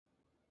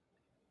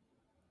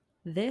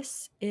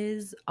This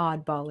is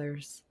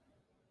Oddballers,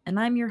 and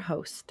I'm your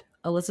host,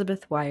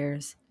 Elizabeth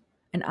Wires,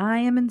 and I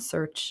am in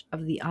search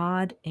of the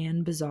odd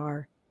and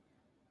bizarre.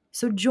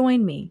 So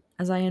join me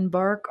as I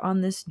embark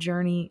on this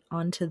journey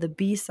onto the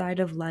B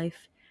side of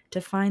life to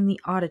find the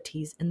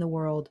oddities in the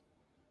world.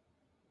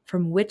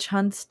 From witch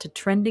hunts to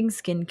trending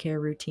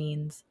skincare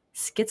routines,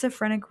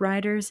 schizophrenic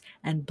riders,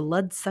 and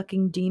blood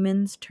sucking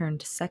demons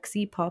turned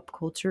sexy pop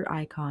culture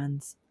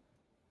icons.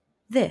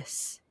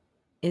 This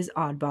is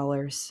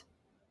Oddballers.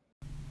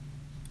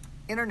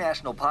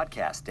 International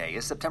Podcast Day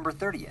is September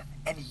 30th,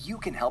 and you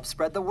can help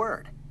spread the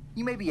word.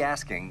 You may be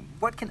asking,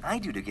 what can I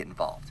do to get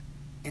involved?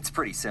 It's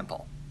pretty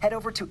simple. Head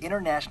over to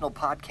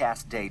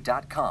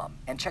internationalpodcastday.com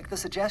and check the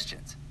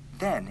suggestions.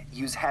 Then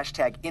use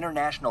hashtag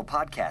International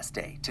Podcast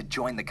Day to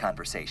join the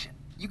conversation.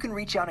 You can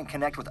reach out and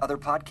connect with other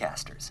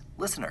podcasters,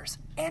 listeners,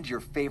 and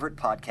your favorite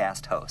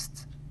podcast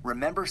hosts.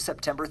 Remember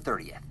September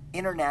 30th,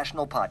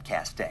 International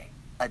Podcast Day,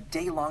 a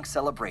day-long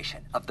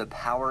celebration of the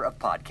power of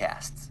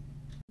podcasts.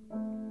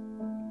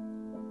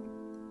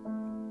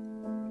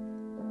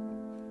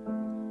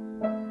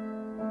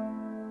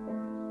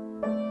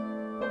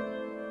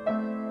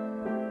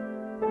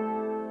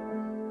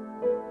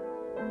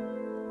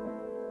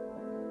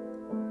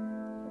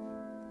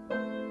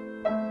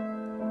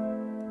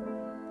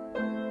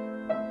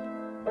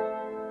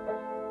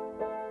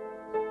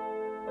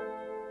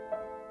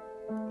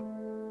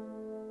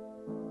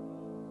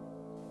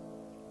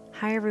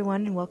 Hi,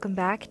 everyone, and welcome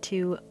back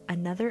to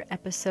another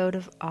episode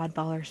of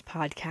Oddballers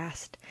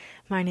Podcast.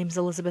 My name is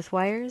Elizabeth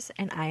Wires,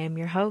 and I am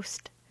your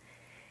host.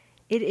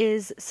 It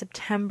is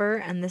September,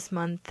 and this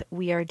month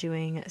we are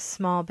doing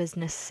Small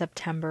Business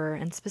September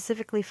and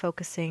specifically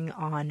focusing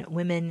on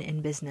women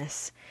in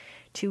business.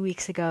 2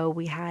 weeks ago,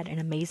 we had an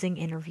amazing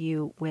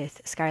interview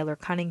with Skylar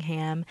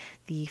Cunningham,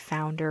 the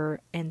founder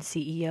and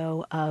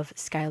CEO of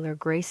Skylar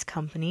Grace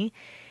Company.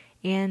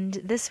 And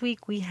this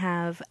week we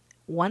have,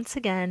 once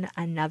again,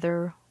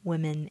 another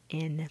women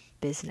in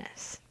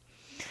business.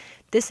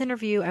 This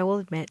interview, I will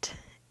admit,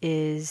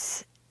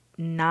 is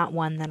not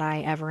one that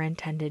I ever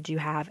intended to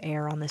have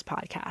air on this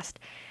podcast.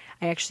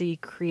 I actually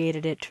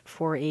created it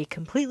for a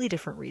completely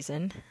different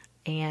reason,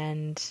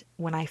 and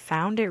when I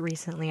found it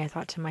recently, I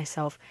thought to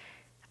myself,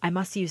 I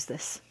must use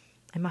this.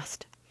 I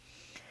must.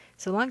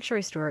 So long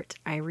story short,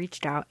 I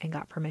reached out and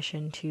got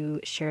permission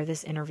to share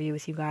this interview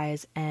with you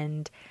guys,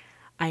 and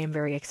I am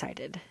very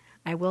excited.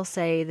 I will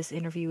say this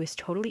interview is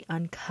totally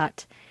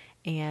uncut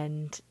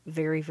and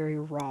very, very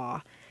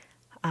raw.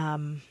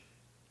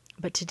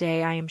 But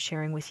today I am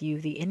sharing with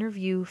you the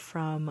interview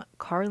from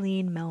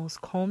Carlene Mells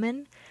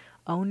Coleman,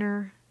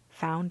 owner,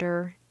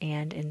 founder,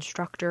 and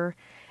instructor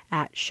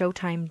at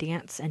Showtime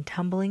Dance and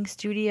Tumbling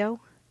Studio.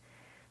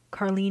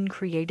 Carlene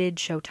created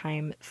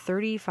Showtime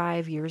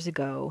 35 years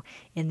ago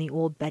in the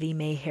old Betty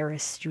Mae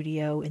Harris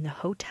studio in the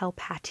Hotel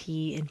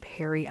Pattee in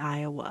Perry,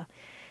 Iowa.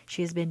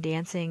 She has been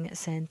dancing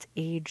since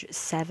age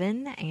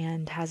 7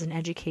 and has an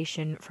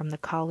education from the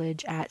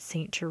college at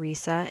St.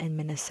 Teresa in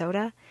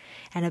Minnesota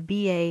and a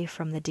BA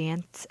from the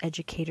Dance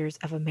Educators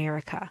of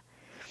America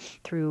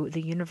through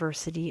the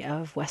University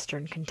of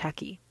Western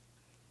Kentucky.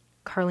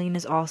 Carlene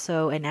is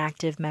also an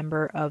active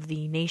member of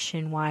the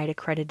nationwide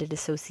accredited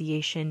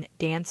association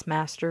Dance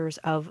Masters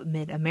of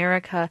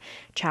Mid-America,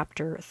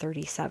 Chapter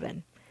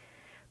 37.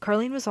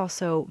 Carlene was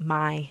also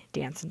my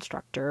dance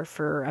instructor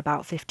for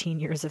about 15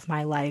 years of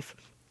my life.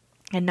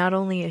 And not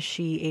only is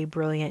she a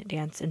brilliant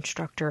dance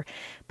instructor,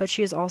 but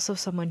she is also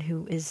someone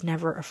who is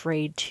never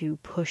afraid to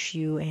push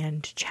you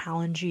and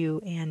challenge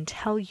you and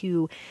tell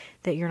you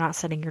that you're not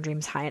setting your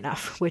dreams high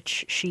enough,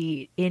 which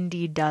she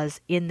indeed does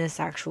in this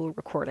actual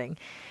recording.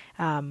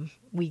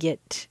 We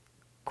get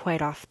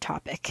quite off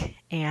topic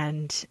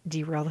and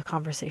derail the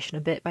conversation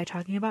a bit by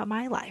talking about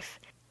my life.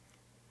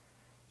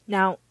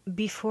 Now,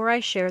 before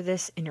I share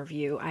this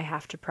interview, I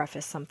have to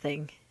preface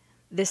something.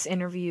 This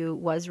interview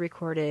was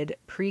recorded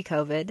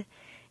pre-COVID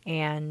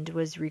and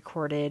was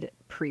recorded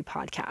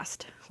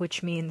pre-podcast,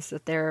 which means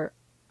that there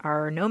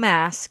are no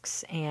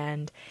masks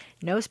and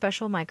no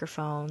special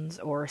microphones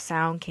or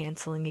sound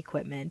canceling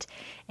equipment,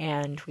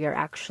 and we are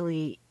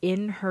actually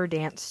in her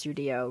dance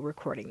studio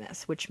recording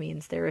this, which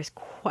means there is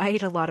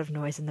quite a lot of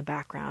noise in the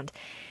background.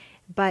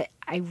 But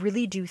I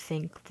really do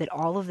think that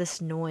all of this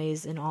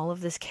noise and all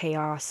of this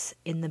chaos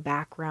in the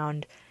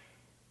background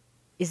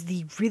is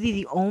really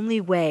the only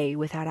way,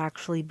 without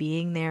actually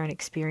being there and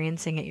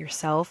experiencing it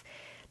yourself,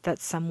 that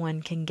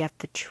someone can get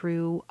the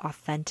true,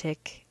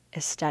 authentic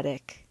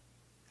aesthetic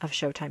of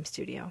Showtime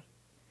Studio.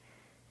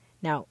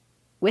 Now,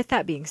 with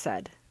that being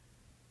said,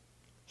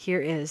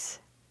 here is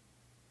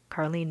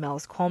Carlene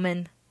Mells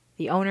Coleman,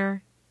 the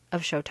owner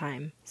of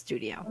Showtime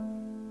Studio.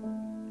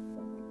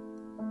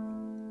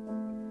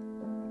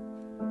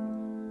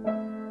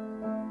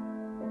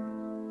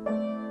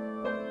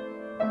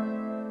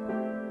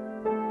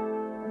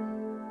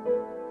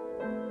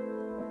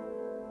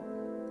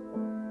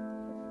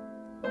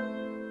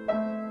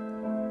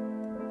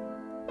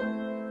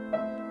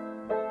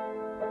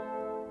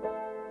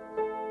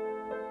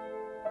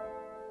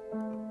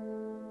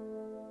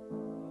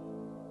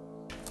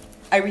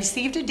 I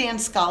received a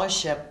dance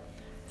scholarship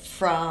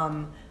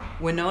from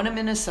Winona,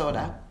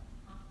 Minnesota.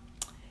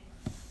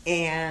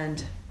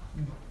 And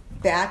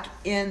back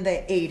in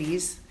the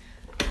 80s,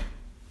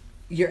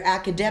 your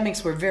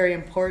academics were very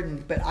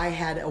important, but I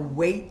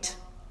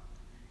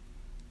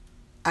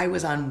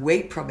was on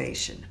weight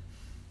probation.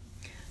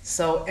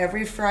 So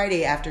every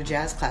Friday after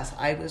jazz class,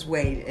 I was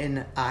weighed,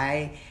 and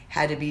I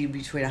had to be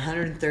between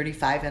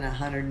 135 and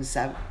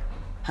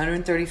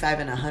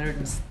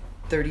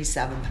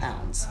 137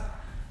 pounds.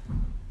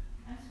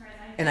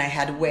 And I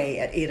had to weigh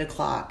at 8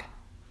 o'clock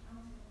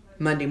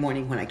Monday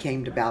morning when I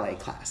came to ballet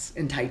class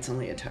in tights and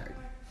leotard.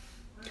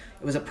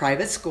 It was a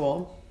private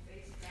school,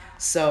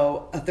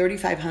 so a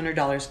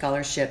 $3,500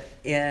 scholarship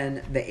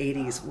in the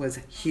 80s was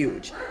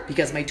huge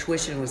because my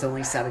tuition was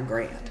only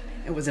 $7,000.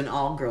 It was an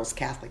all-girls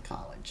Catholic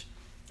college.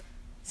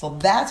 So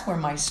that's where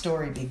my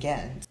story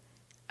begins.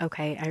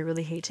 Okay, I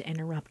really hate to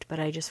interrupt, but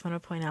I just want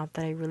to point out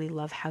that I really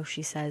love how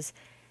she says,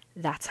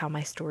 that's how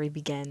my story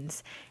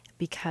begins,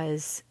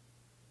 because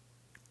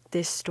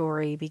this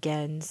story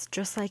begins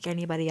just like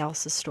anybody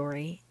else's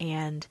story,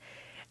 and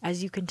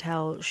as you can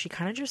tell, she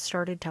kind of just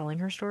started telling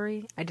her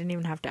story. I didn't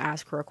even have to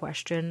ask her a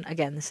question.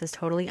 Again, this is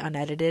totally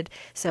unedited,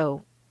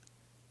 so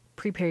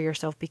prepare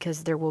yourself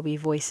because there will be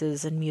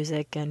voices and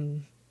music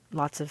and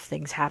lots of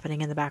things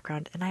happening in the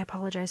background, and I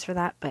apologize for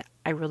that, but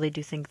I really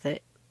do think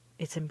that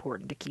it's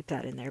important to keep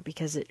that in there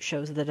because it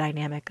shows the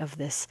dynamic of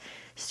this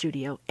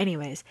studio.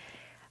 Anyways,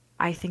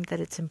 I think that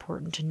it's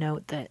important to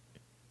note that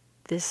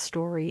this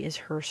story is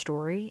her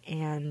story,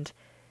 and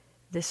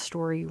this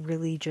story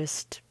really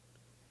just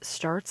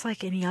starts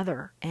like any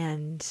other,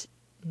 and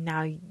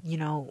now, you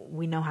know,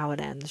 we know how it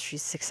ends.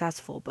 She's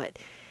successful, but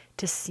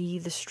to see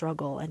the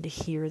struggle and to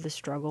hear the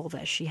struggle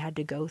that she had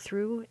to go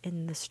through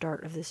in the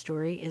start of the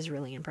story is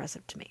really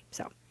impressive to me.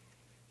 So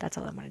that's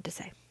all I wanted to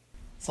say.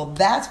 So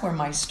that's where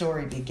my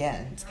story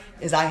begins,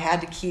 is I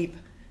had to keep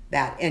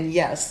that. And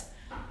yes,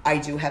 I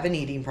do have an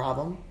eating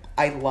problem.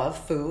 I love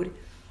food.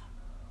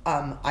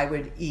 I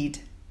would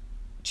eat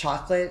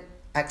chocolate,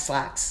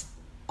 X-Lax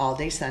all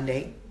day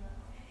Sunday,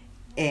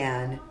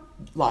 and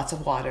lots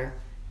of water,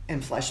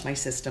 and flush my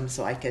system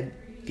so I could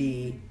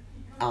be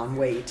on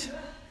weight.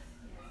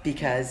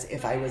 Because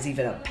if I was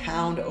even a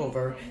pound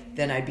over,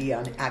 then I'd be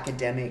on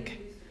academic,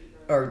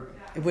 or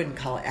I wouldn't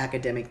call it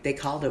academic, they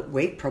called it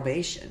weight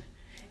probation.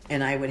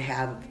 And I would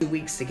have 2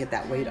 weeks to get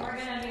that weight off.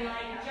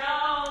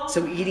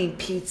 So eating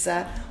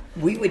pizza,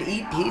 we would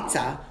eat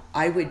pizza.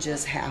 I would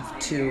just have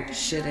to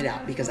shit it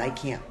out because I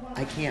can't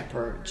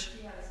purge.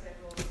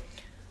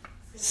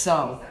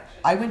 So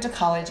I went to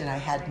college and I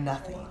had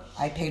nothing.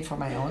 I paid for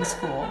my own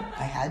school.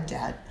 I had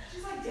debt.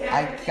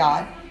 I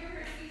got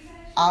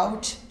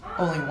out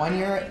only 1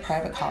 year at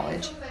private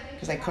college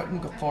because I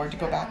couldn't afford to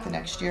go back the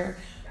next year.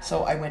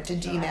 So I went to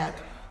DMAC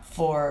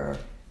for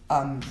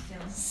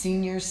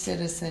senior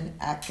citizen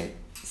activities.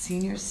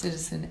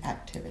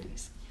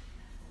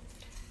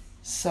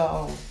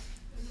 So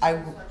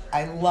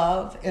I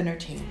love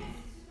entertaining.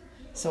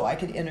 So I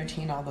could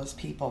entertain all those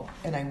people.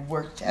 And I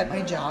worked at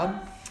my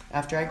job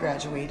after I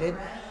graduated.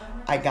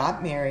 I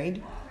got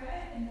married.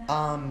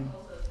 And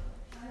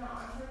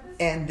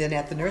then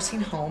at the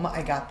nursing home,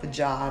 I got the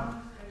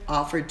job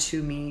offered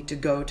to me to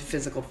go to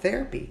physical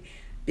therapy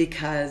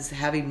because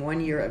having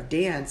 1 year of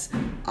dance,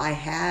 I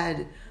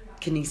had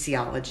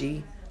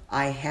kinesiology,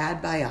 I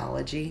had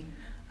biology,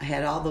 I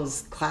had all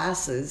those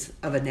classes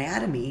of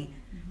anatomy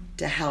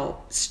to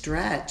help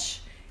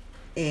stretch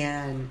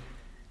and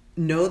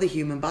know the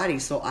human body.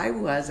 So I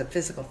was a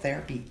physical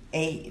therapy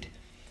aide.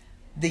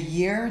 The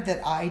year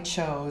that I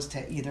chose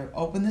to either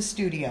open the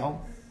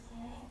studio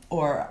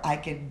or I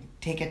could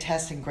take a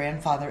test and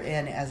grandfather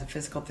in as a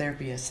physical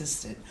therapy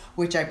assistant,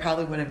 which I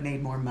probably would have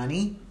made more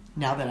money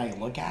now that I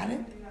look at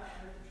it,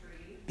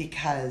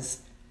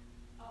 because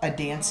a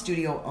dance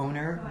studio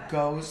owner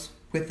goes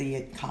with the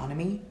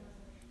economy.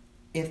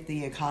 If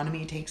the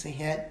economy takes a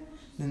hit,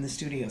 then the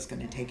studio is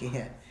going to take a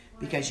hit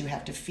because you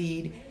have to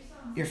feed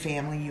your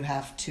family, you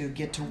have to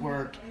get to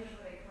work.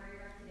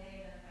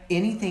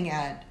 Anything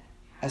at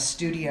a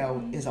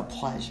studio is a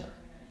pleasure.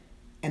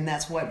 And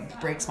that's what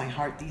breaks my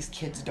heart. These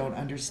kids don't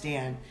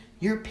understand.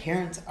 Your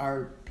parents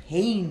are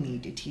paying me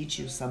to teach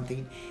you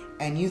something,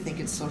 and you think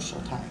it's social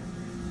time.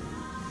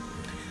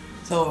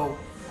 So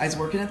I was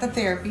working at the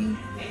therapy,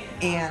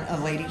 and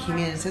a lady came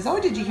in and says, "Oh,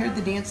 did you hear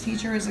the dance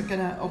teacher is going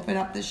to open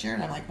up this year?"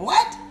 And I'm like,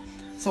 "What?"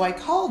 So I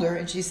called her,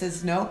 and she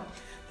says, "No,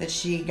 that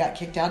she got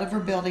kicked out of her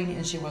building,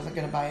 and she wasn't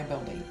going to buy a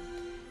building."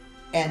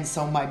 And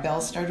so my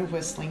bell started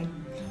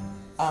whistling.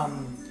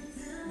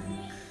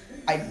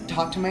 I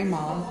talked to my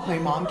mom. My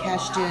mom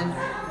cashed in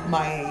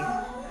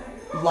my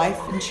life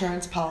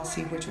insurance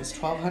policy, which was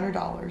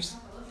 $1,200.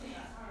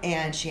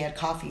 And she had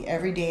coffee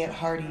every day at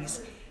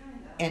Hardee's.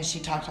 And she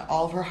talked to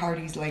all of her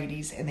Hardee's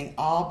ladies, and they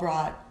all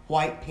brought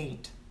white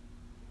paint.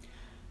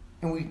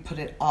 And we put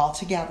it all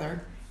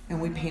together,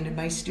 and we painted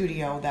my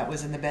studio that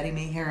was in the Betty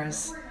Mae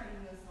Harris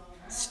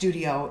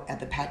studio at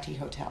the Pattee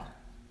Hotel.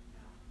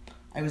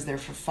 I was there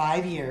for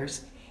 5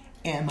 years,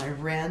 and my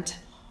rent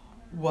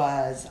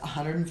was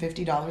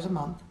 $150 a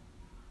month.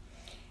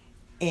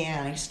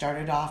 And I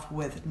started off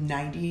with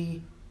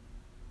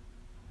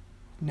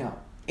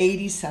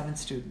 87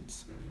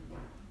 students.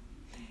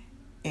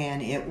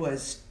 And it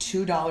was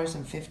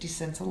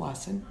 $2.50 a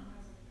lesson.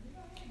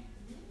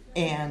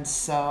 And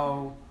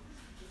so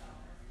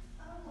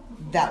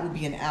that would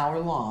be an hour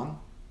long.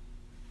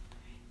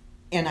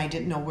 And I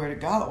didn't know where to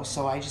go,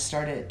 so I just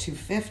started at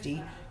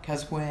 $2.50,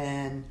 because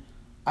when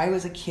I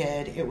was a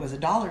kid, it was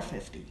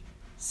 $1.50.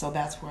 So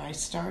that's where I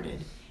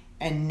started.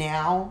 And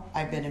now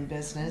I've been in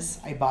business.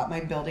 I bought my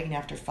building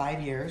after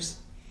 5 years.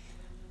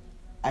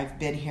 I've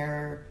been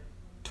here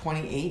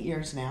 28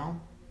 years now.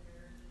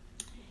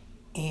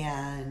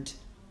 And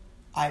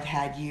I've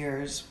had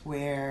years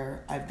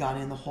where I've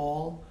gone in the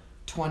hole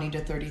 $20,000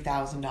 to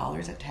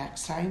 $30,000 at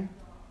tax time,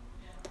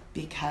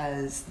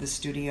 because the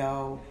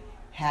studio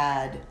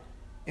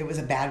it was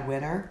a bad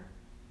winter,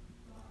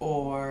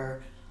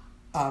 or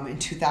in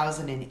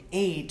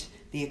 2008,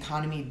 the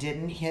economy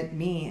didn't hit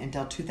me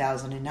until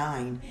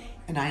 2009,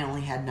 and I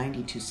only had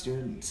 92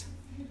 students.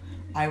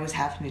 I was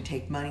having to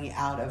take money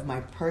out of my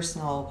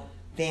personal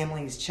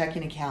family's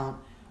checking account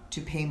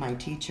to pay my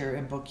teacher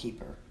and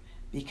bookkeeper,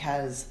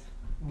 because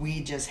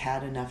we just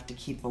had enough to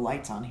keep the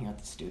lights on here at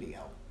the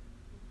studio.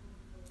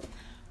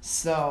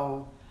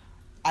 So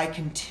I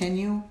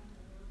continue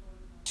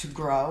to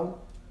grow.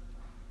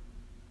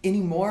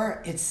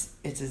 Anymore, it's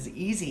as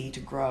easy to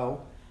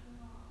grow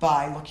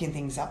by looking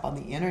things up on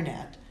the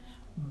internet.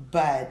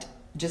 But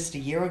just a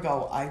year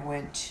ago, I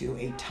went to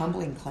a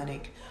tumbling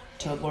clinic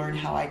to learn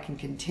how I can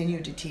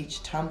continue to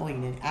teach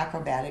tumbling and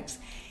acrobatics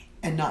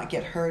and not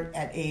get hurt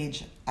at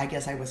age, I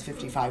guess I was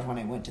 55 when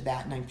I went to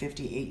that, and I'm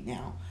 58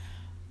 now.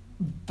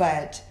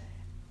 But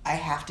I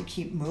have to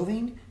keep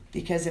moving,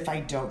 because if I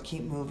don't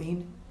keep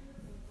moving,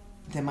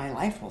 then my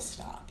life will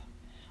stop.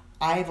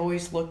 I've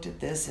always looked at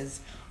this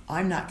as,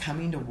 I'm not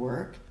coming to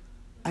work,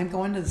 I'm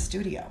going to the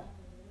studio.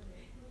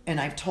 And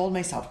I've told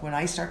myself, when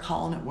I start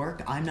calling it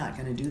work, I'm not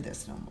going to do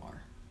this no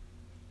more.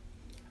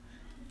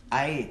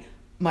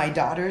 My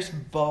daughters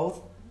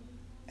both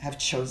have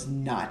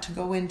chosen not to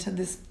go into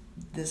this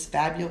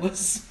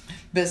fabulous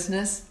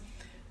business,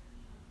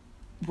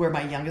 where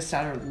my youngest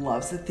daughter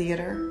loves the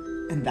theater,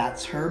 and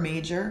that's her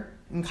major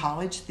in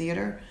college,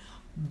 theater.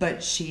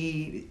 But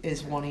she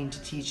is wanting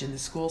to teach in the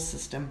school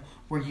system,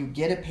 where you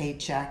get a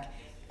paycheck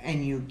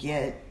and you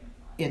get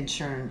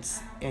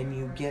insurance and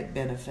you get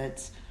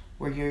benefits.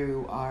 Where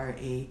you are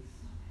a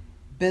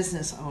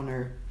business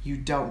owner, you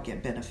don't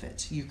get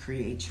benefits. You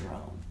create your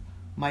own.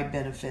 My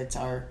benefits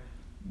are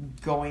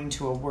going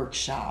to a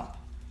workshop.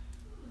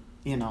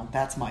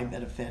 That's my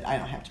benefit. I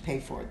don't have to pay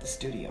for it. The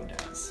studio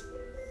does.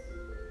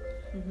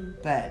 Mm-hmm.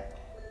 But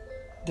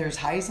there's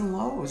highs and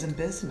lows in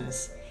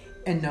business,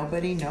 and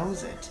nobody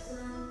knows it.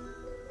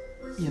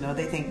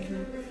 They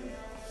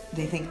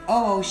think,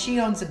 oh, she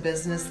owns a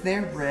business,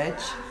 they're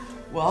rich.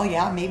 Well,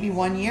 yeah, maybe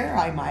 1 year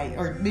I might,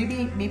 or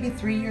maybe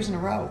 3 years in a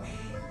row.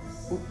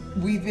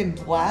 We've been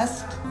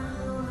blessed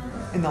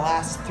in the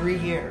last 3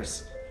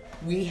 years.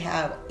 We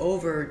have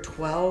over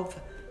 12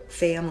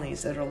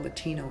 families that are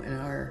Latino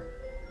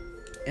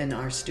in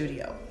our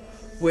studio.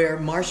 Where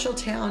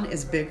Marshalltown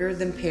is bigger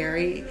than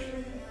Perry,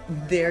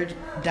 their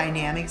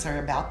dynamics are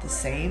about the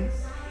same.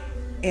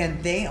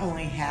 And they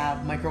only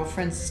have, my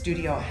girlfriend's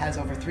studio has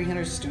over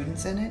 300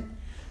 students in it.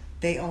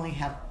 They only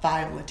have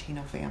 5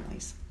 Latino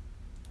families.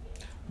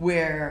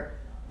 Where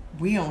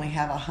we only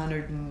have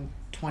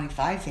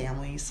 125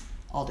 families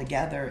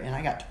altogether, and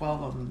I got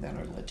 12 of them that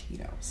are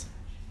Latinos.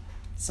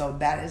 So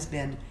that has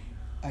been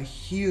a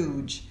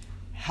huge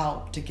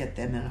help to get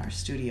them in our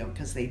studio,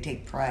 because they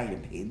take pride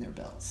in paying their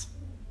bills.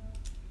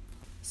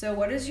 So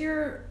what is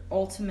your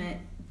ultimate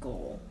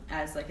goal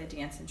as a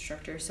dance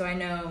instructor? So I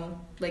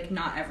know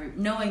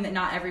knowing that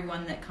not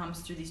everyone that comes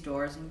through these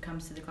doors and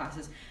comes to the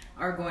classes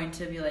are going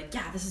to be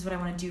yeah, this is what I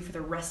want to do for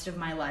the rest of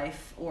my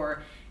life,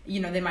 or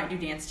they might do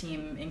dance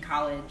team in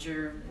college,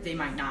 or they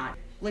might not.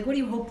 What do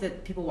you hope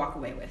that people walk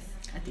away with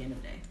at the end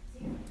of the day?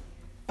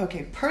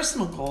 Okay,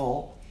 personal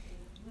goal.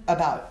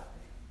 About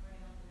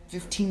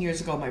 15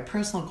 years ago, my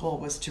personal goal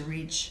was to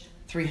reach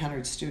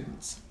 300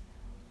 students.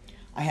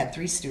 I had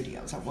 3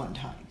 studios at one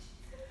time.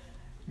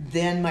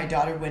 Then my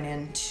daughter went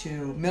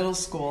into middle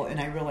school, and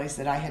I realized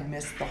that I had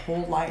missed the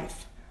whole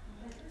life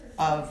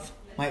of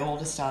my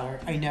oldest daughter.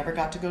 I never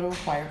got to go to a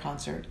choir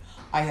concert.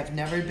 I have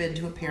never been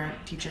to a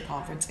parent-teacher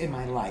conference in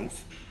my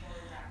life.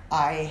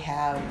 I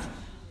have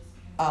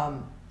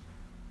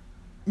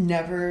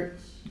never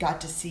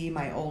got to see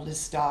my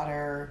oldest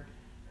daughter.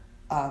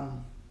 I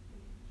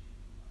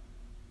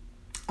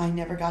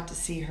never got to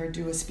see her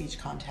do a speech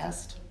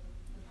contest.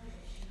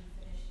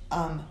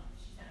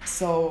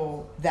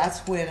 So that's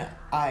when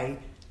I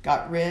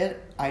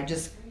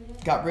just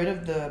got rid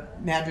of the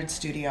Madrid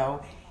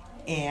studio,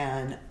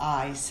 and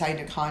I signed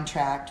a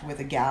contract with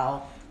a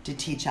gal to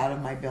teach out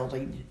of my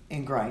building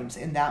in Grimes.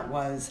 And that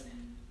was,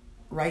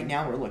 right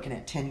now we're looking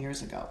at 10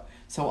 years ago.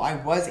 So I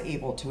was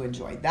able to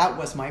enjoy. That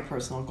was my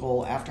personal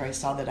goal after I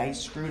saw that I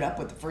screwed up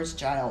with the first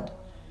child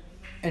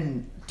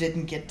and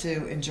didn't get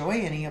to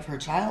enjoy any of her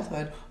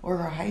childhood or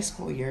her high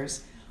school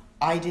years.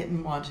 I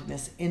didn't want to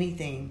miss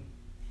anything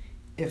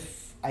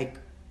if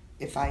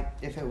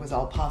it was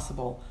all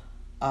possible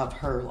of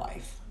her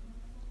life,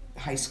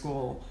 high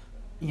school,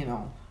 you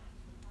know.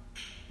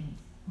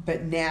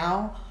 But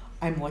now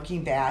I'm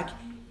looking back,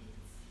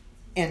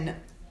 and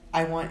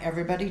I want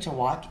everybody to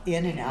walk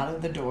in and out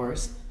of the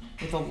doors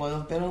with a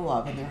little bit of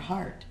love in their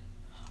heart.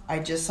 I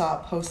just saw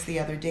a post the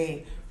other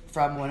day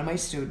from one of my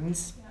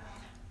students.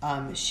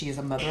 She is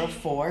a mother of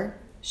 4.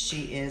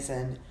 She is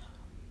an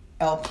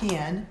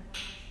LPN.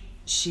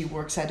 She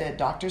works at a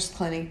doctor's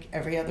clinic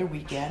every other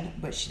weekend,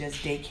 but she does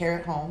daycare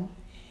at home.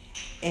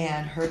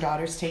 And her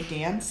daughters take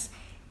dance,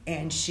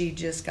 and she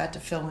just got to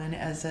fill in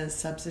as a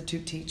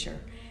substitute teacher.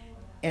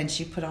 And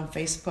she put on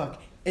Facebook,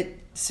 as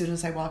soon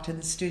as I walked in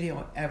the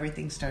studio,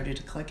 everything started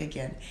to click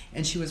again.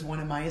 And she was one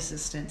of my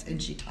assistants,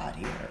 and she taught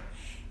here.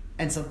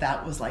 And so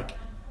that was like,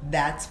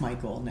 that's my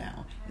goal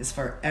now, is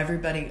for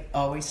everybody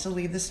always to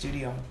leave the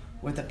studio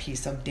with a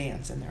piece of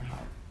dance in their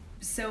heart.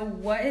 So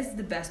what is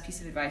the best piece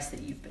of advice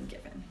that you've been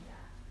given?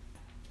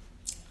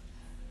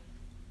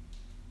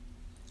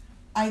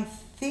 I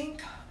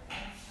think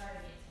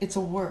it's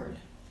a word.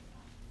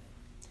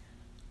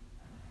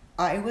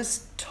 I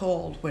was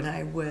told when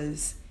I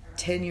was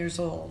 10 years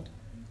old,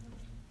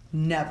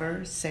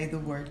 never say the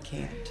word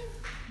can't.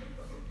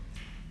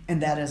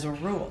 And that is a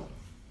rule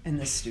in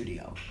the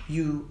studio.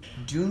 You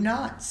do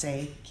not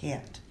say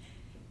can't.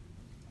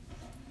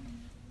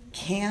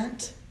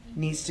 Can't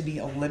needs to be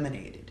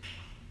eliminated.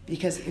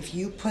 Because if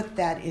you put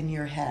that in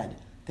your head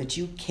that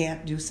you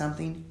can't do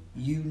something,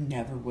 you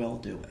never will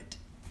do it.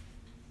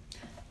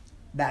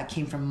 That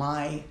came from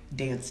my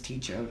dance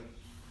teacher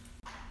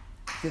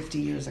 50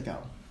 years ago.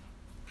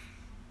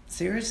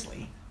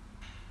 Seriously,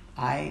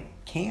 I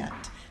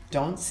can't.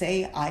 Don't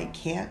say I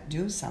can't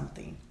do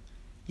something.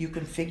 You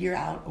can figure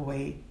out a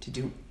way to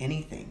do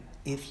anything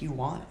if you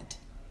want it.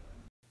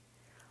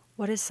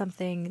 What is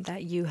something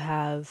that you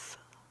have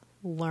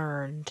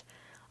learned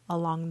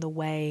along the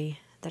way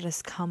that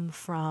has come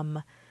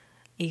from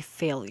a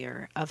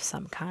failure of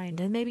some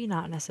kind? And maybe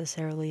not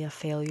necessarily a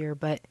failure,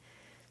 but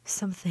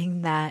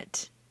something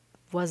that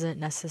wasn't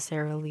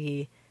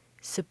necessarily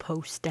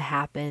supposed to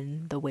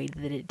happen the way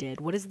that it did.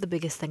 What is the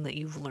biggest thing that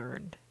you've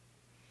learned?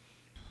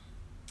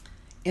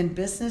 In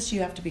business,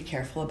 you have to be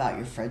careful about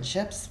your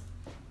friendships.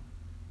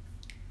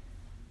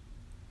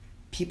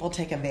 People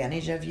take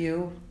advantage of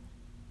you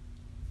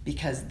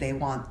because they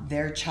want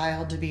their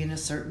child to be in a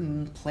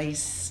certain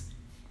place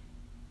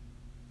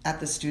at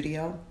the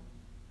studio.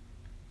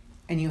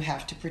 And you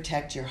have to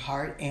protect your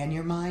heart and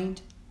your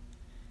mind,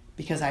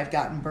 because I've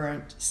gotten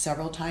burnt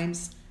several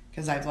times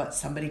because I've let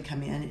somebody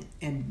come in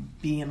and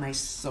be in my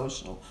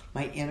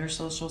inner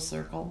social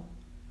circle.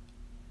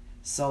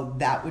 So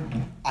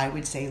I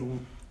would say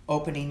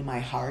opening my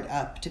heart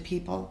up to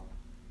people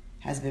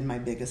has been my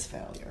biggest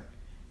failure,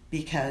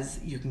 because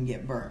you can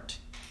get burnt.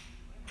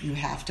 You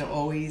have to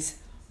always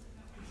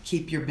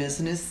keep your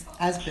business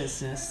as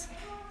business,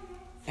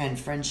 and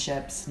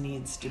friendships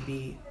needs to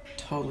be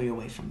totally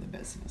away from the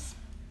business.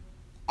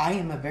 I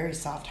am a very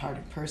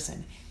soft-hearted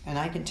person, and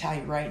I can tell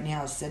you right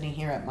now, sitting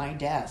here at my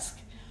desk,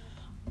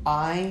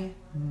 I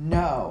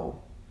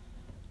know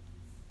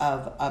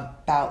of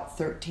about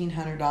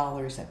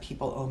 $1,300 that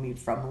people owe me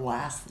from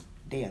last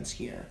dance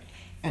here,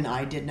 and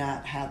I did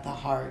not have the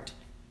heart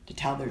to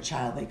tell their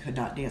child they could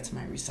not dance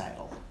my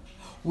recital,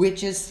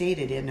 which is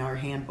stated in our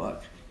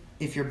handbook.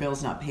 If your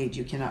bill's not paid,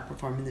 you cannot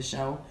perform in the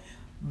show.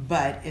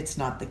 But it's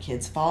not the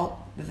kid's fault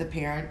that the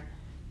parent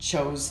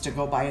chose to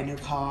go buy a new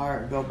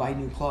car or go buy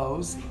new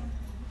clothes.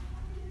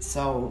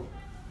 So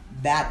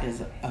that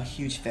is a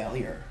huge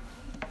failure.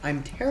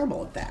 I'm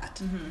terrible at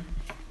that. Mm-hmm.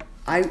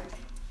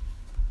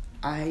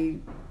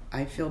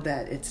 I feel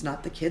that it's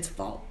not the kid's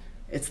fault.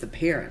 It's the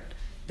parent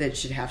that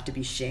should have to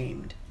be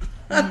shamed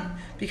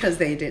because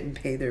they didn't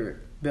pay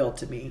their bill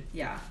to me.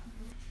 Yeah.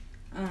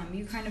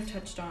 You kind of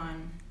touched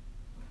on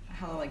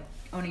how like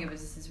owning a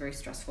business is very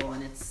stressful,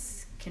 and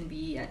can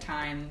be at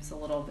times a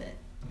little bit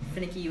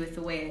finicky with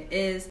the way it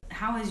is.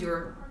 How has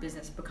your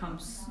business become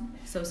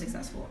so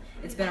successful?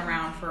 It's been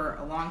around for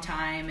a long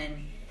time,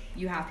 and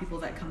you have people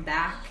that come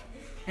back,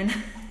 and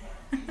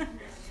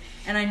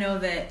and I know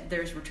that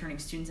there's returning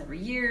students every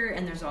year,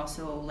 and there's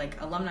also like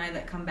alumni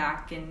that come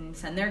back and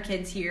send their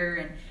kids here.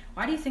 And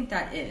why do you think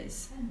that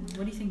is?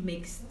 What do you think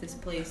makes this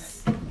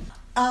place?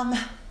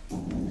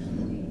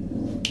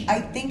 I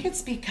think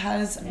it's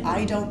because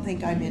I don't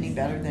think I'm any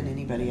better than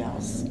anybody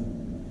else.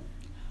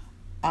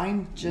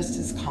 I'm just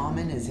as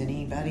common as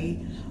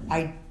anybody.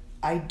 I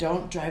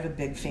don't drive a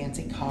big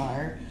fancy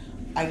car.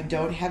 I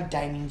don't have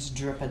diamonds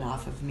dripping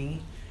off of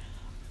me.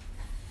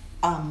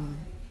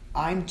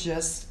 I'm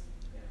just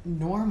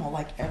normal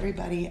like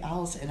everybody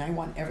else, and I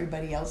want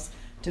everybody else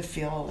to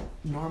feel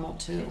normal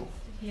too.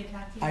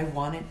 I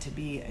want it to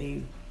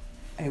be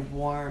a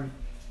warm,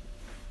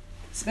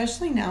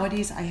 especially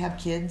nowadays. I have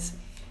kids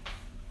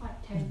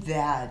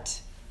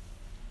that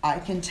I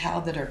can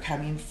tell that are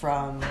coming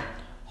from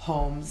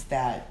homes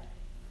that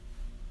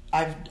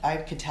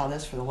I could tell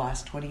this for the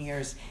last 20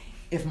 years.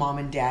 If mom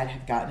and dad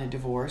have gotten a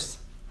divorce,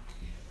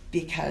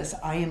 because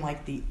I am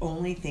like the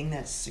only thing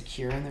that's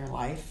secure in their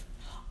life.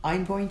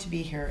 I'm going to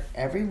be here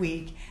every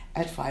week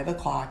at 5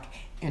 o'clock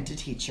and to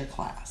teach your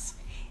class.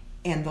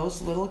 And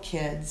those little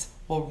kids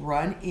will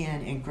run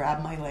in and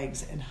grab my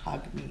legs and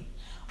hug me.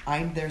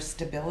 I'm their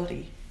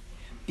stability,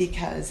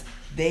 because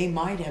they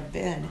might have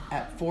been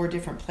at 4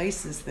 different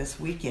places this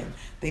weekend.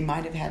 They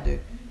might have had to,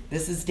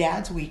 this is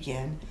Dad's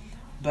weekend,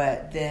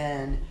 but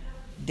then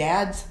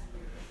Dad's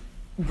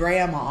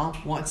grandma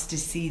wants to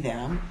see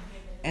them,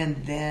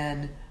 and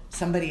then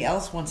somebody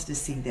else wants to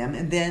see them,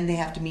 and then they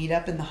have to meet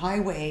up in the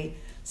highway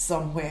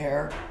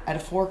somewhere at a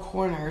 4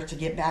 corner to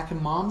get back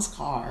in Mom's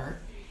car,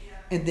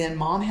 and then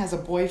Mom has a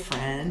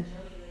boyfriend,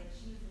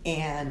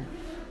 and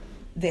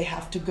they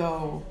have to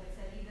go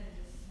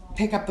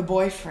pick up the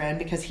boyfriend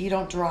because he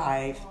don't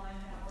drive.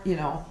 You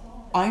know,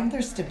 I'm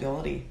their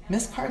stability.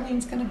 Miss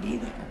Carlene's going to be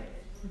there.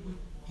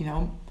 You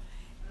know,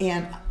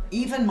 and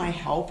even my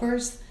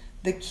helpers,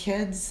 the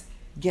kids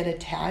get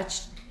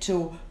attached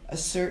to a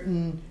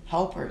certain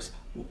helpers.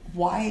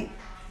 Why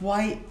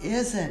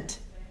isn't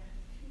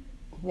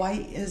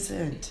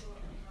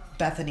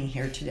Bethany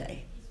here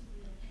today?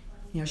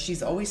 You know,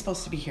 she's always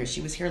supposed to be here.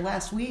 She was here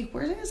last week.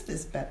 Where is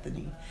this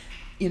Bethany?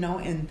 You know,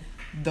 and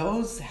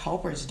those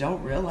helpers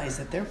don't realize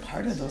that they're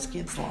part of those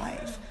kids'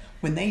 life.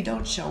 When they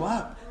don't show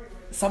up,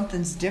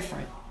 something's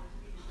different.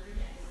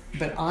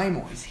 But I'm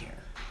always here.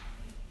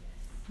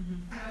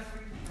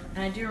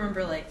 And I do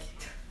remember, like,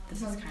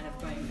 this is kind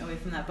of going away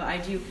from that, but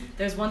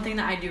there's one thing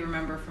that I do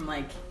remember from,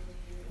 like,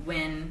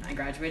 when I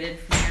graduated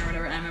from here or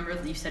whatever, and I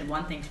remember you said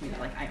one thing to me that,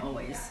 like, I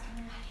always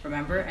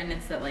remember, and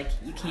it's that, like,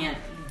 you can't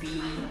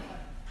be,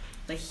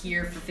 like,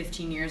 here for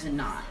 15 years and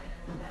not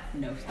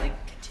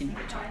continue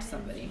to talk to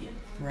somebody.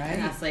 Right.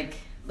 And that's, like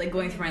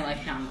going through my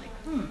life now, I'm like,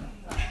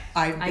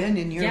 I've been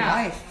in your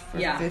life for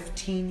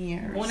 15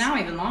 years. Well, now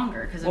even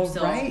longer, because I'm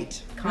still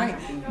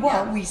contacting.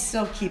 Well, we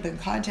still keep in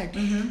contact.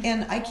 Mm-hmm.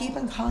 And I keep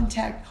in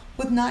contact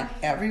with not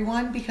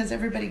everyone, because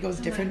everybody goes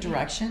different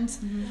directions.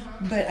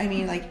 Mm-hmm. But, I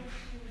mean, like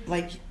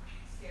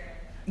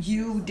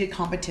you did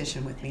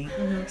competition with me,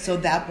 so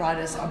that brought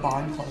us a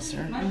bond closer.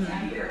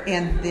 Mm-hmm.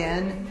 And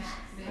then,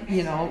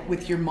 you know,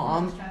 with your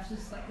mom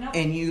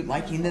and you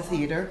liking the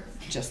theater,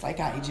 just like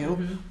I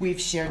do, we've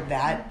shared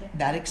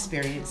that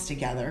experience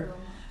together.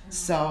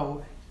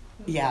 So,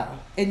 yeah.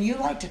 And you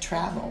like to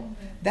travel.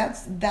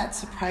 That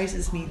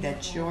surprises me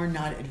that you're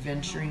not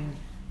adventuring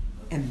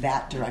in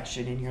that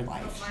direction in your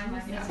life.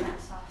 Yeah.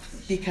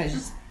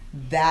 Because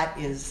that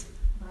is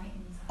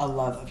a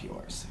love of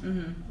yours.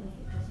 Mm-hmm.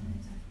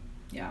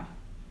 Yeah.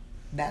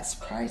 That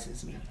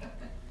surprises me.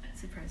 It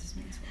surprises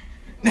me as well.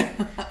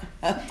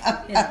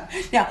 Yeah.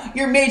 Now,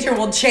 your major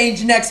will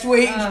change next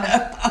week.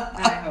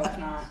 I hope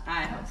not.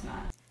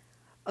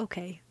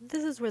 Okay,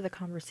 this is where the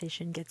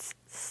conversation gets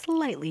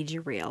slightly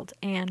derailed,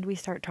 and we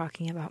start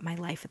talking about my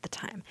life at the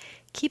time.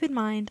 Keep in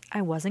mind,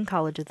 I was in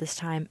college at this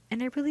time,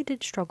 and I really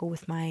did struggle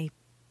with my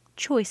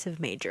choice of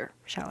major,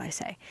 shall I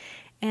say.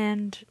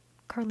 And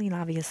Carlene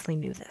obviously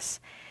knew this.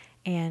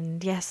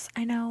 And yes,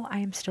 I know I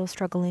am still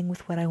struggling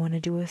with what I want to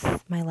do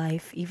with my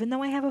life, even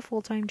though I have a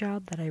full-time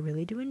job that I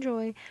really do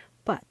enjoy.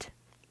 But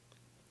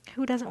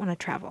who doesn't want to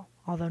travel?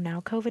 Although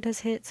now COVID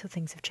has hit, so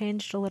things have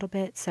changed a little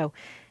bit. So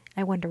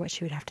I wonder what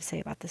she would have to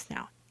say about this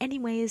now.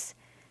 Anyways,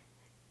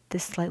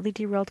 this slightly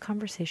derailed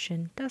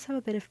conversation does have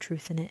a bit of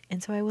truth in it,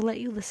 and so I will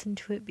let you listen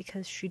to it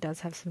because she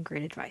does have some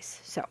great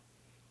advice. So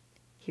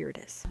here it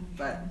is.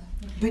 But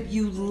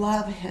you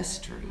love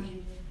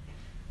history,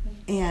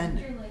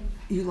 and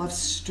you love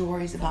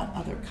stories about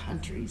other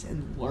countries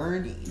and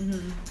learning.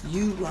 Mm-hmm.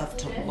 You love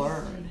to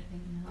learn.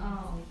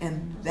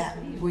 And that,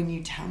 when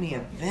you tell me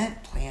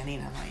event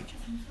planning, I'm like,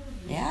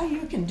 yeah,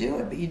 you can do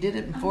it, but you did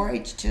it in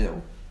 4-H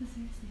too.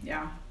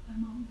 Yeah.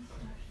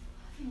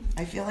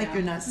 I feel like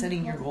you're not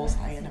setting your goals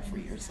high enough for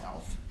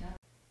yourself.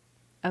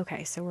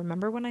 Okay, so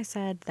remember when I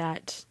said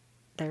that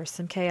there's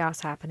some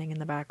chaos happening in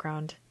the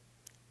background?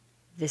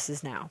 This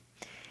is now.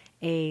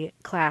 A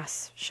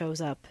class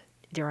shows up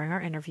during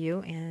our interview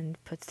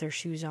and puts their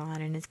shoes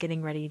on and is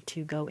getting ready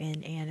to go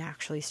in and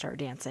actually start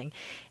dancing.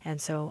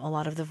 And so a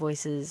lot of the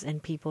voices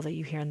and people that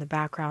you hear in the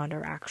background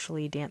are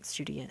actually dance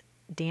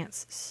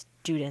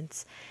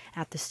students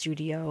at the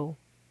studio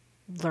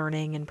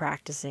learning and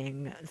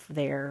practicing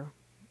their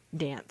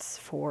dance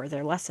for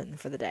their lesson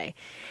for the day.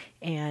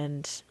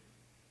 And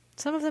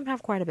some of them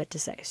have quite a bit to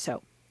say.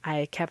 So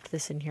I kept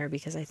this in here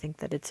because I think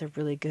that it's a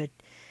really good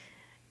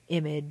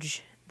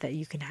image that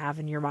you can have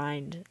in your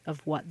mind of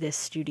what this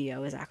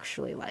studio is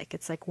actually like.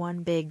 It's like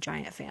one big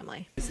giant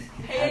family.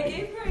 Hey, I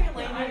gave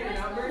Marilena your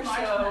number,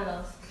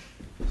 so...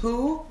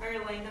 Who?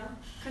 Marilena.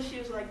 Because she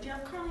was like, do you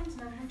have Carlene's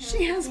number?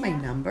 She has my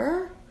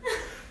number?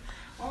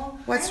 Well,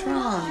 What's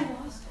wrong?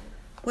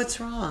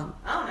 What's wrong?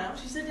 I don't know.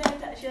 She said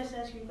she has to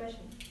ask you a question.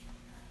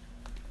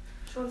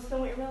 She wants to know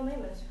what your real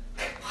name is.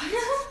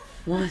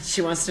 What?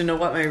 She wants to know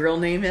what my real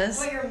name is?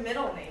 What your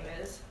middle name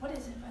is. What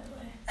is it, by the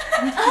way?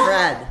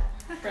 Fred.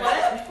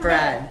 What?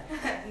 Fred.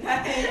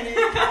 Nice.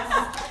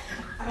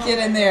 Get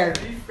in there.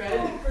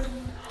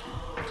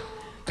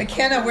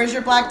 McKenna, where's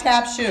your black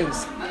tap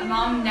shoes? My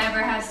mom never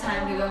has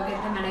time to go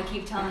get them, and I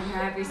keep telling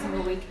her every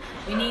single week,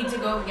 we need to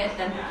go get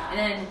them. And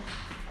then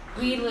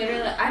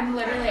I'm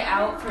literally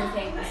out for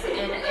things,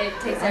 and it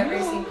takes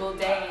every single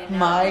day. And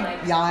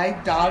My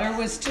daughter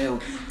was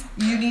too.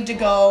 You need to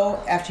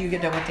go after you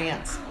get done with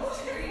dance.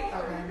 Okay.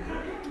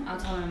 I'll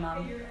tell my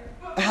mom.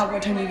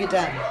 What time do you get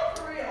done?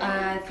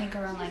 I think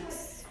around like,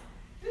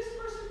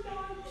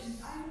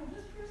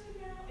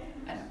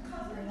 I don't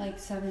remember, like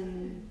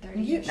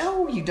 7:30.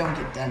 No, you don't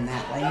get done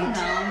that late. I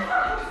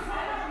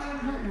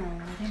don't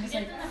know. I think it's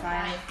like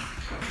 5.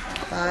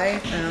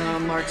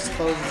 5? Mark's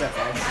closes at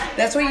 5.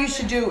 That's what you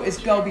should do, is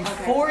go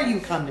before you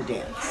come to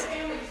dance.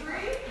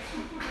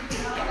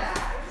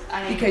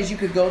 Because you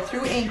could go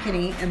through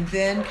Ankeny and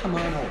then come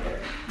on over.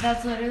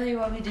 That's literally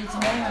what we did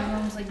today. My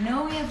mom was like,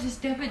 no, we have to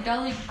stop at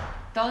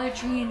Dollar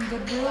Tree and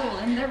Goodwill,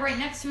 and they're right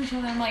next to each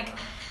other. I'm like,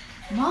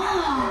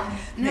 Mom!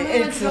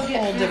 It's a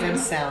whole different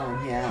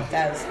sound, yeah.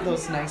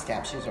 Those nice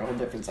tap shoes are a whole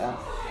different sound.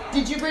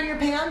 Did you bring your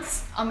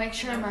pants? I'll make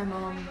sure my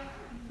mom...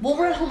 We'll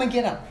run home and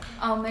get them.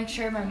 I'll make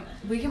sure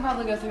we can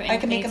probably go through Ankeny I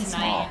can make them tonight.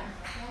 small.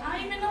 I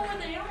don't even know where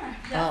they are.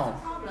 That's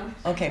the problem.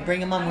 Okay,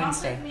 bring them on My mom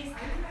Wednesday. put me-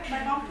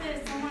 My mom put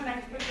it somewhere and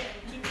I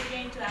keep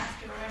forgetting to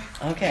ask her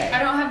where. Okay. I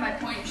don't have my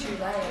point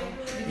shoes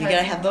either. You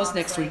gotta have those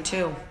next week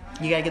too.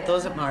 You gotta get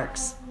those at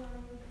Mark's.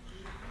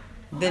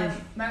 Then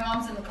My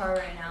mom's in the car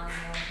right now.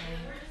 And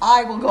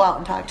I will go out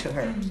and talk to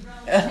her.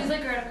 she's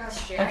like right across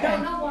the street. Okay. I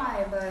don't know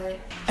why, but...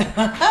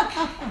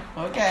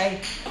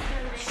 Okay.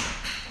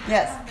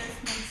 Yes.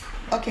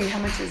 Okay, how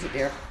much is it,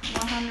 dear?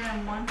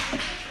 101.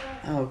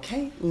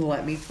 Okay,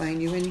 let me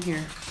find you in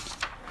here.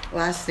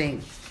 Last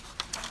name.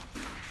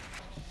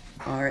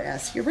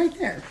 RS. You're right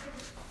there.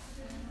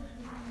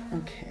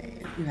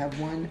 Okay, you have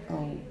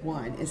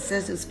 101. It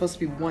says it's supposed to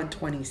be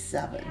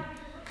 127,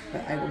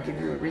 but I will give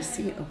you a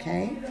receipt,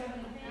 okay?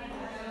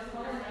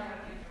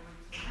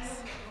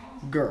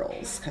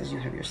 Girls, because you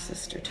have your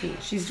sister too.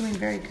 She's doing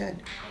very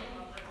good.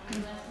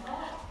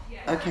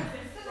 Okay.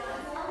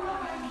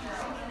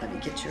 Let me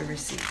get you a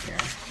receipt here.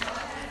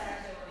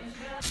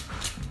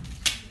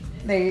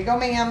 There you go,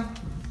 ma'am.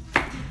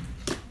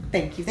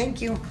 Thank you,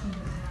 thank you.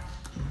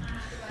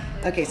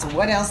 Okay, so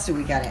what else do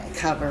we got to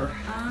cover?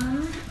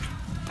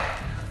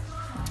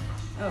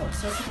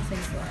 So a couple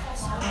things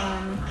left.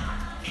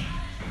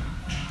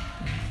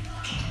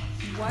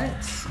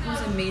 What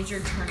was a major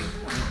turning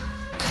point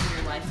in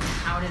your life, and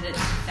how did it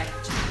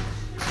affect you?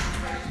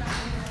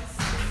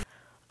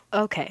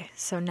 Okay,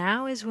 so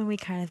now is when we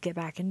kind of get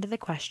back into the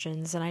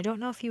questions, and I don't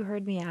know if you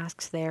heard me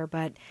ask there,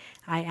 but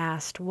I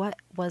asked what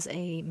was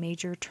a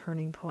major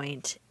turning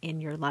point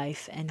in your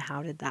life and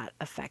how did that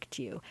affect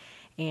you?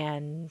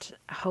 And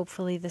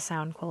hopefully the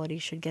sound quality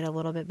should get a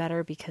little bit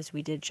better because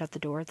we did shut the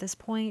door at this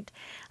point,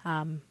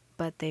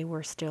 but they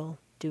were still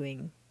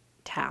doing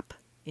tap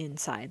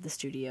inside the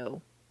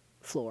studio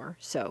floor,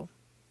 so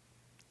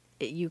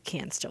you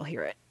can still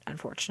hear it,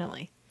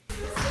 unfortunately.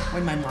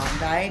 When my mom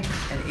died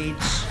at age...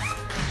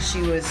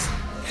 She was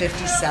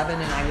 57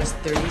 and I was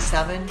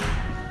 37.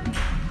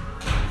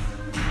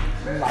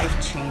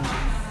 Life-changing.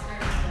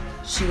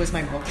 She was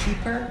my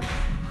bookkeeper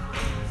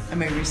and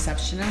my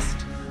receptionist.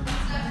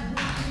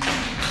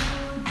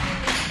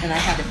 And I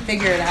had to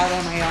figure it out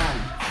on my own.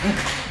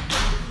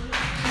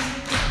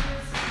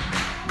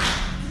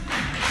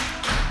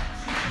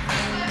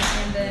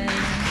 And then,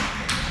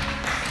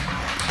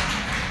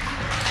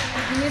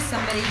 who is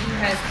somebody who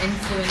has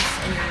influenced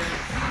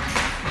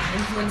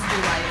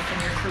your life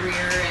and your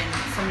career, and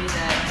somebody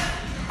that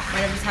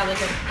might have just had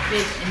like a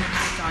big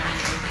impact on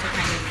you to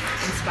kind of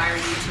inspire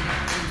you to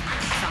do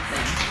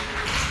something?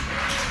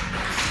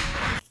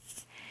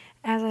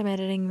 As I'm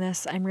editing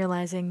this, I'm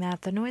realizing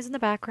that the noise in the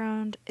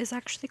background is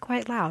actually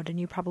quite loud, and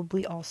you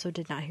probably also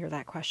did not hear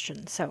that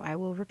question, so I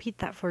will repeat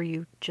that for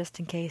you just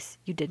in case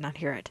you did not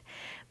hear it.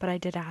 But I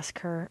did ask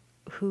her,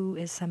 who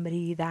is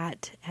somebody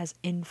that has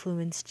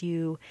influenced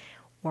you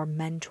or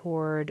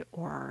mentored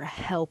or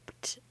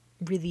helped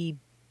really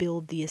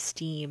build the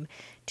esteem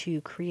to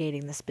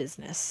creating this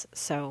business?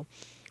 So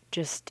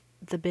just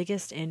the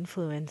biggest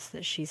influence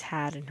that she's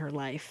had in her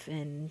life,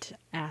 and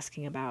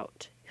asking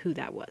about who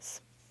that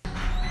was.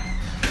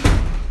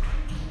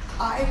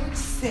 I would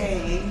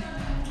say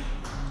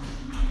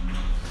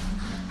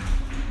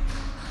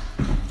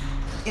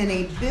in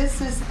a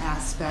business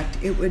aspect,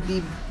 it would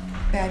be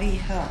Betty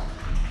Hill.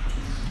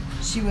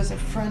 She was a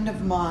friend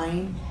of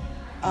mine.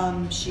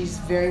 She's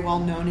very well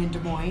known in Des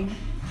Moines.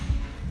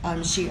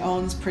 She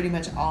owns pretty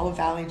much all of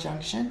Valley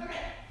Junction.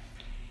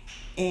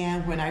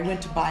 And when I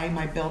went to buy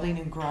my building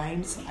in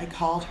Grimes, I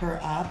called her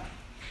up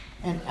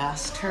and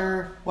asked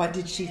her what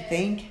did she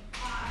think.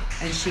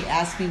 And she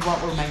asked me what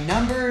were my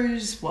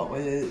numbers,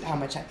 how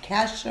much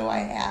cash do I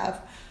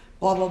have,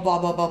 blah, blah, blah,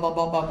 blah, blah, blah,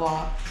 blah, blah,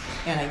 blah.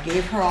 And I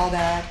gave her all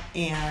that,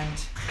 and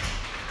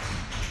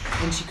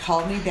she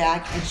called me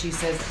back and she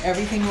says,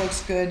 everything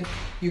looks good.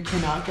 You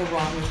cannot go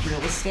wrong with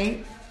real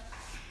estate.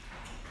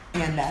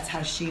 And that's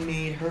how she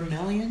made her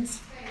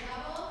millions,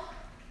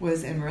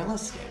 was in real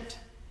estate.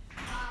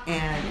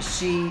 And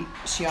she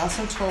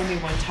also told me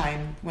one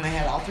time when I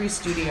had all 3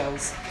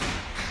 studios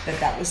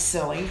that was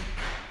silly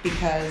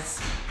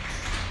because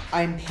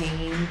I'm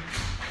paying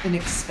an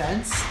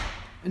expense,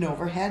 an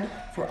overhead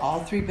for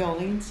all 3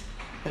 buildings,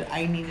 but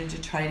I needed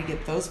to try to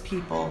get those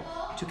people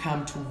to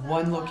come to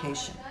one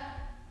location.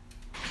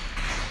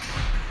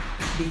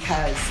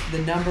 Because the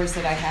numbers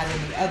that I had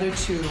in the other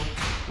 2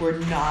 were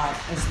not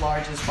as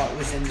large as what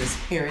was in this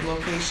Perry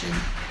location,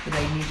 but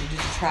I needed to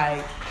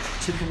try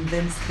to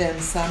convince them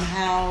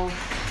somehow,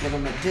 give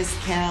them a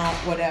discount,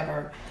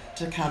 whatever,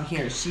 to come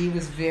here. She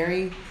was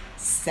very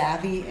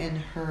savvy in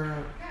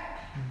her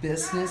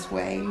business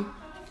way,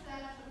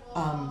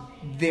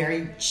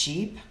 very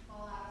cheap,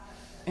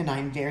 and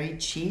I'm very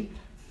cheap.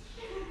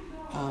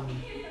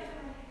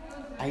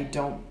 I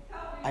don't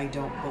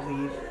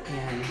believe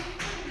in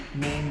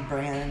name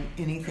brand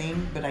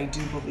anything, but I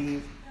do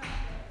believe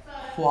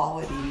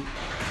quality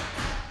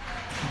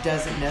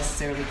doesn't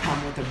necessarily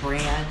come with a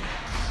brand.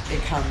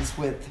 It comes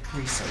with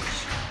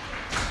research.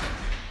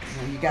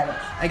 You know,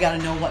 I gotta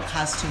know what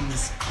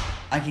costumes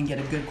I can get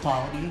a good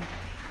quality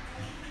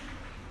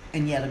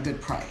and yet a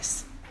good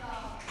price.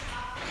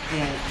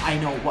 And I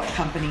know what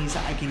companies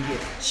I can get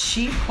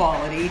cheap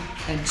quality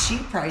and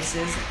cheap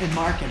prices and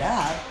mark it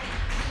up.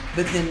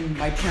 But then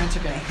my parents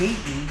are going to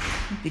hate me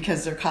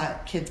because their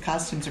kids'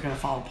 costumes are going to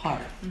fall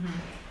apart. Mm-hmm.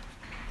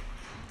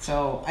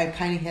 So I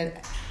kind of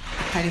hit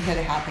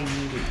a happy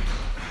medium.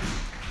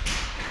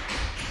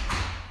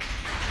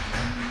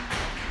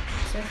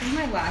 So I think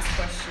my last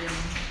question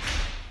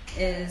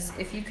is,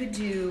 if you could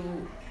do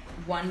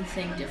one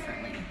thing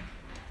differently,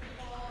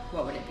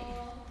 what would it be?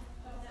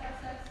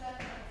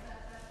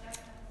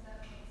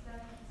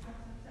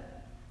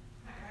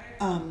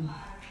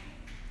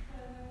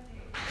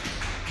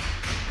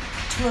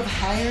 To have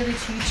hired a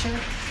teacher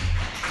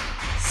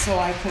so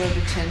I could have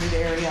attended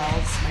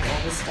Ariel's, my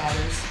oldest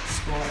daughter's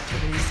school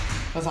activities,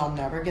 because I'll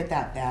never get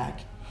that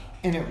back.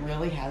 And it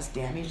really has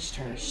damaged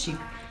her.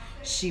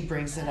 She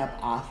brings it up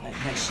often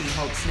that she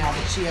hopes now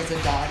that she has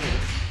a daughter,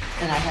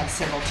 and I have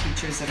several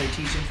teachers that are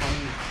teaching for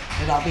me,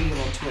 that I'll be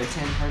able to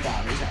attend her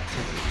daughter's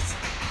activities.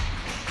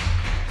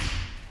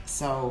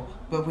 So,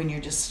 but when you're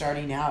just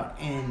starting out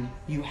and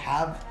you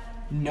have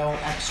no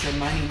extra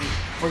money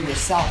for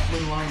yourself,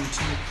 let alone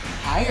to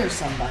hire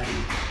somebody,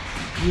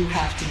 you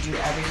have to do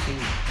everything.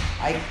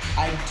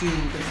 I do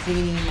the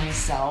cleaning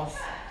myself.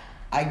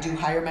 I do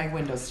hire my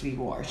windows to be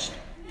washed.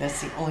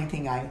 That's the only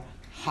thing I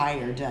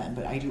hire done,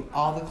 but I do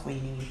all the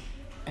cleaning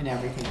and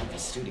everything at the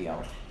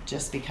studio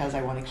just because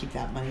I want to keep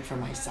that money for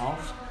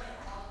myself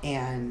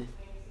and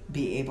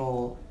be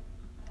able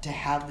to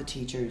have the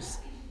teachers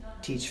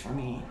teach for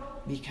me,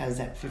 because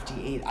at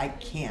 58 I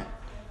can't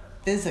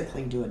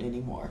physically do it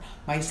anymore.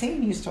 My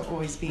saying used to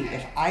always be,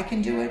 if I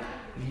can do it,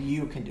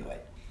 you can do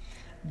it.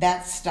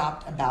 That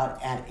stopped about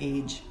at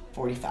age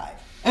 45.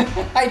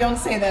 I don't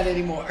say that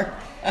anymore.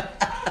 Yeah.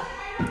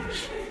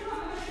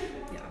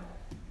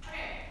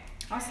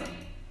 Awesome.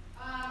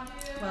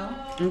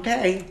 Well,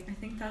 okay. I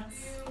think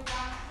that's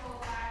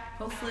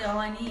hopefully all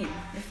I need.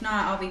 If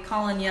not, I'll be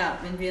calling you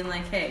up and being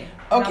like, hey,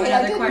 I have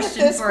another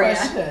question for you.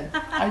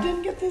 I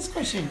didn't get this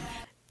question.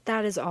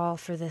 That is all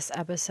for this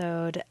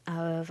episode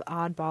of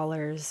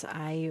Oddballers.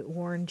 I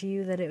warned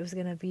you that it was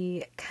going to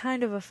be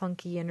kind of a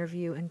funky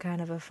interview and kind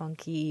of a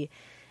funky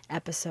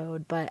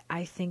episode, but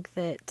I think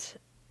that,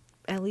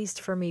 at least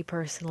for me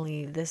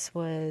personally, this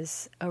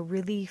was a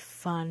really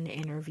fun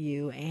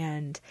interview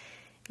and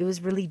it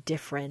was really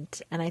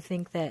different. And I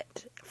think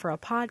that for a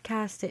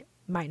podcast, it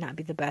might not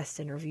be the best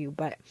interview,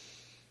 but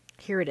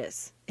here it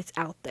is. It's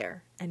out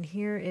there. And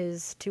here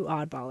is to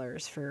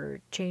Oddballers for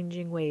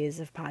changing ways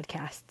of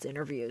podcasts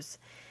interviews.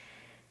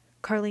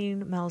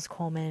 Carlene Mells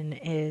Coleman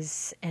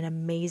is an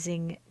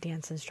amazing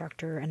dance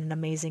instructor and an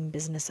amazing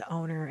business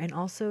owner and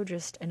also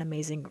just an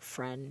amazing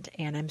friend.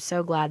 And I'm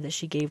so glad that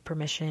she gave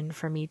permission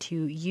for me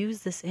to use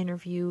this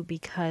interview,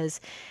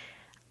 because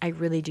I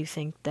really do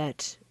think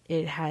that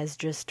it has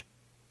just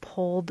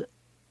pulled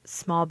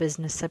Small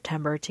Business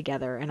September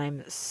together. And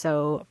I'm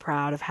so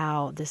proud of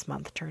how this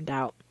month turned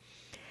out.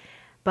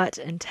 But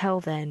until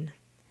then,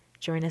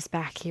 join us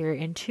back here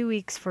in 2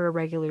 weeks for a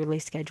regularly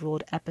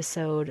scheduled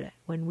episode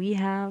when we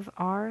have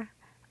our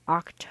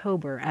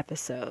October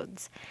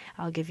episodes.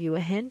 I'll give you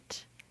a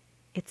hint.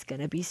 It's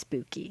going to be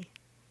spooky.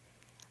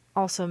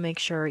 Also, make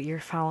sure you're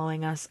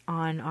following us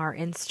on our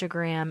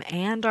Instagram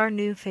and our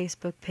new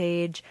Facebook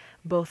page.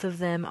 Both of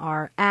them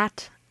are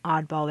at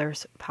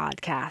Oddballers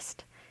Podcast.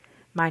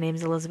 My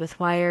name's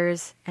Elizabeth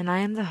Wires, and I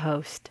am the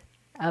host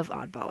of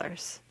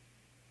Oddballers.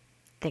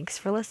 Thanks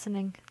for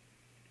listening.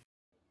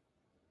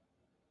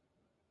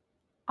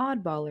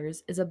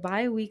 Oddballers is a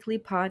bi-weekly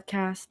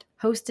podcast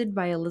hosted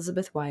by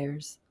Elizabeth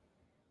Wires.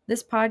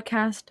 This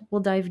podcast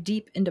will dive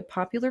deep into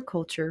popular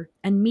culture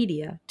and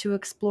media to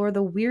explore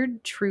the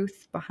weird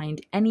truth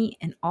behind any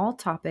and all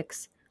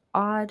topics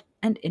odd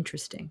and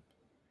interesting,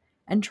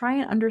 and try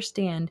and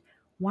understand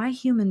why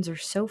humans are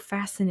so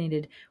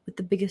fascinated with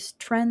the biggest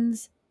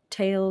trends,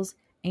 tales,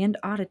 and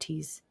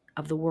oddities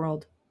of the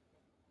world.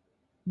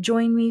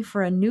 Join me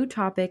for a new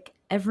topic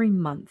every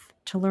month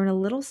to learn a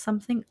little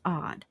something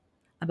odd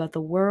about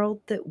the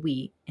world that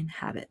we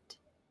inhabit.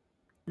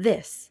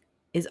 This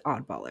is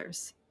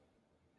Oddballers.